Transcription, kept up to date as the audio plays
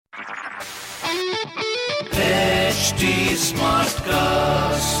HT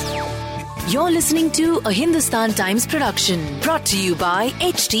Smartcast. You're listening to a Hindustan Times production brought to you by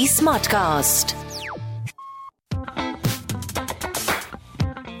HT Smartcast.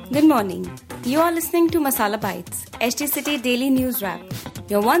 Good morning. You are listening to Masala Bites, HT City Daily News Wrap,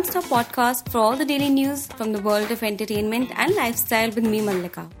 your one-stop podcast for all the daily news from the world of entertainment and lifestyle with me,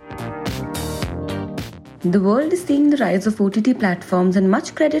 Mallika. The world is seeing the rise of OTT platforms, and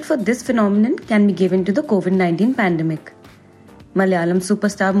much credit for this phenomenon can be given to the COVID-19 pandemic. Malayalam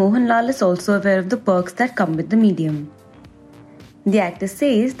superstar Mohanlal is also aware of the perks that come with the medium. The actor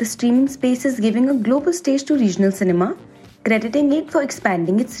says the streaming space is giving a global stage to regional cinema, crediting it for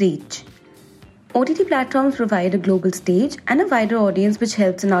expanding its reach. OTT platforms provide a global stage and a wider audience, which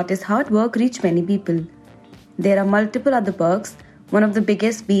helps an artist's hard work reach many people. There are multiple other perks, one of the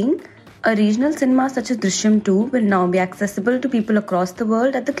biggest being a regional cinema such as Drishyam 2 will now be accessible to people across the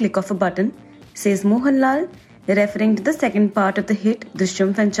world at the click of a button, says Mohanlal, referring to the second part of the hit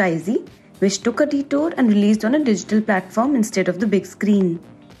Drishyam franchisee, which took a detour and released on a digital platform instead of the big screen.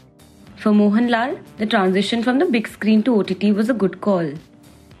 For Mohanlal, the transition from the big screen to OTT was a good call.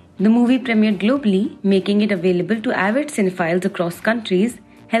 The movie premiered globally, making it available to avid cinephiles across countries,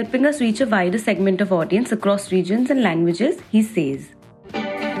 helping us reach a wider segment of audience across regions and languages, he says.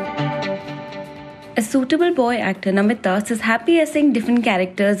 A suitable boy actor Namita is happy essaying different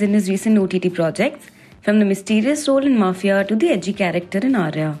characters in his recent OTT projects, from the mysterious role in Mafia to the edgy character in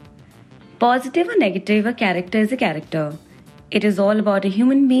Arya. Positive or negative, a character is a character. It is all about a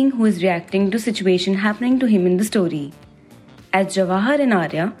human being who is reacting to a situation happening to him in the story. As Jawahar in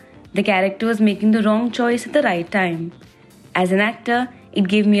Arya, the character was making the wrong choice at the right time. As an actor, it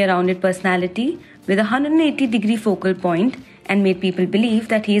gave me a rounded personality with a 180-degree focal point and made people believe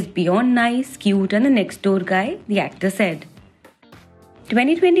that he is beyond nice, cute and the next door guy, the actor said.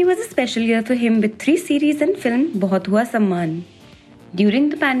 2020 was a special year for him with 3 series and film Bahut Hua Samman. During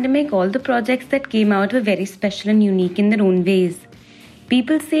the pandemic, all the projects that came out were very special and unique in their own ways.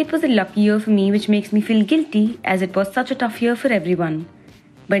 People say it was a lucky year for me, which makes me feel guilty as it was such a tough year for everyone.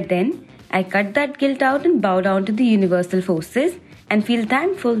 But then, I cut that guilt out and bow down to the universal forces and feel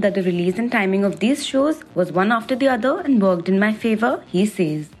thankful that the release and timing of these shows was one after the other and worked in my favor, he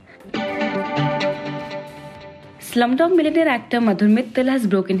says. Slumdog Millionaire actor Madhur Mittal has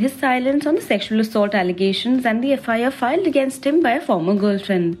broken his silence on the sexual assault allegations and the FIR filed against him by a former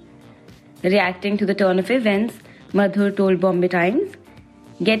girlfriend. Reacting to the turn of events, Madhur told Bombay Times,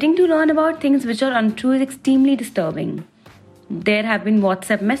 "Getting to learn about things which are untrue is extremely disturbing. There have been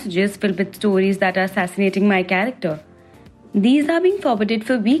WhatsApp messages filled with stories that are assassinating my character. These are being forwarded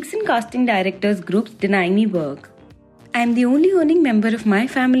for weeks in casting directors groups denying me work. I am the only earning member of my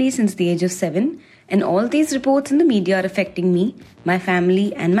family since the age of 7, and all these reports in the media are affecting me, my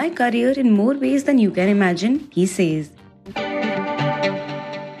family and my career in more ways than you can imagine," he says.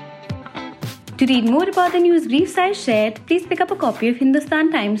 To read more about the news briefs I shared, please pick up a copy of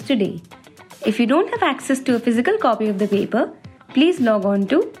Hindustan Times today. If you don't have access to a physical copy of the paper, please log on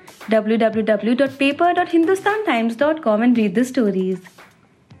to www.paper.hindustantimes.com and read the stories.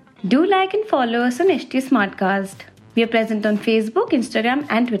 Do like and follow us on HT Smartcast. We are present on Facebook, Instagram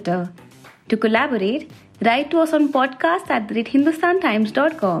and Twitter. To collaborate, write to us on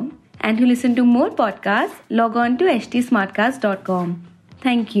podcast@hindustantimes.com, and to listen to more podcasts, log on to htsmartcast.com.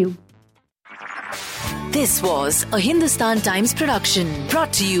 Thank you. This was a Hindustan Times production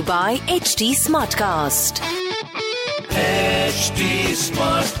brought to you by HT Smartcast. HT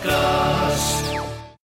Smartcast.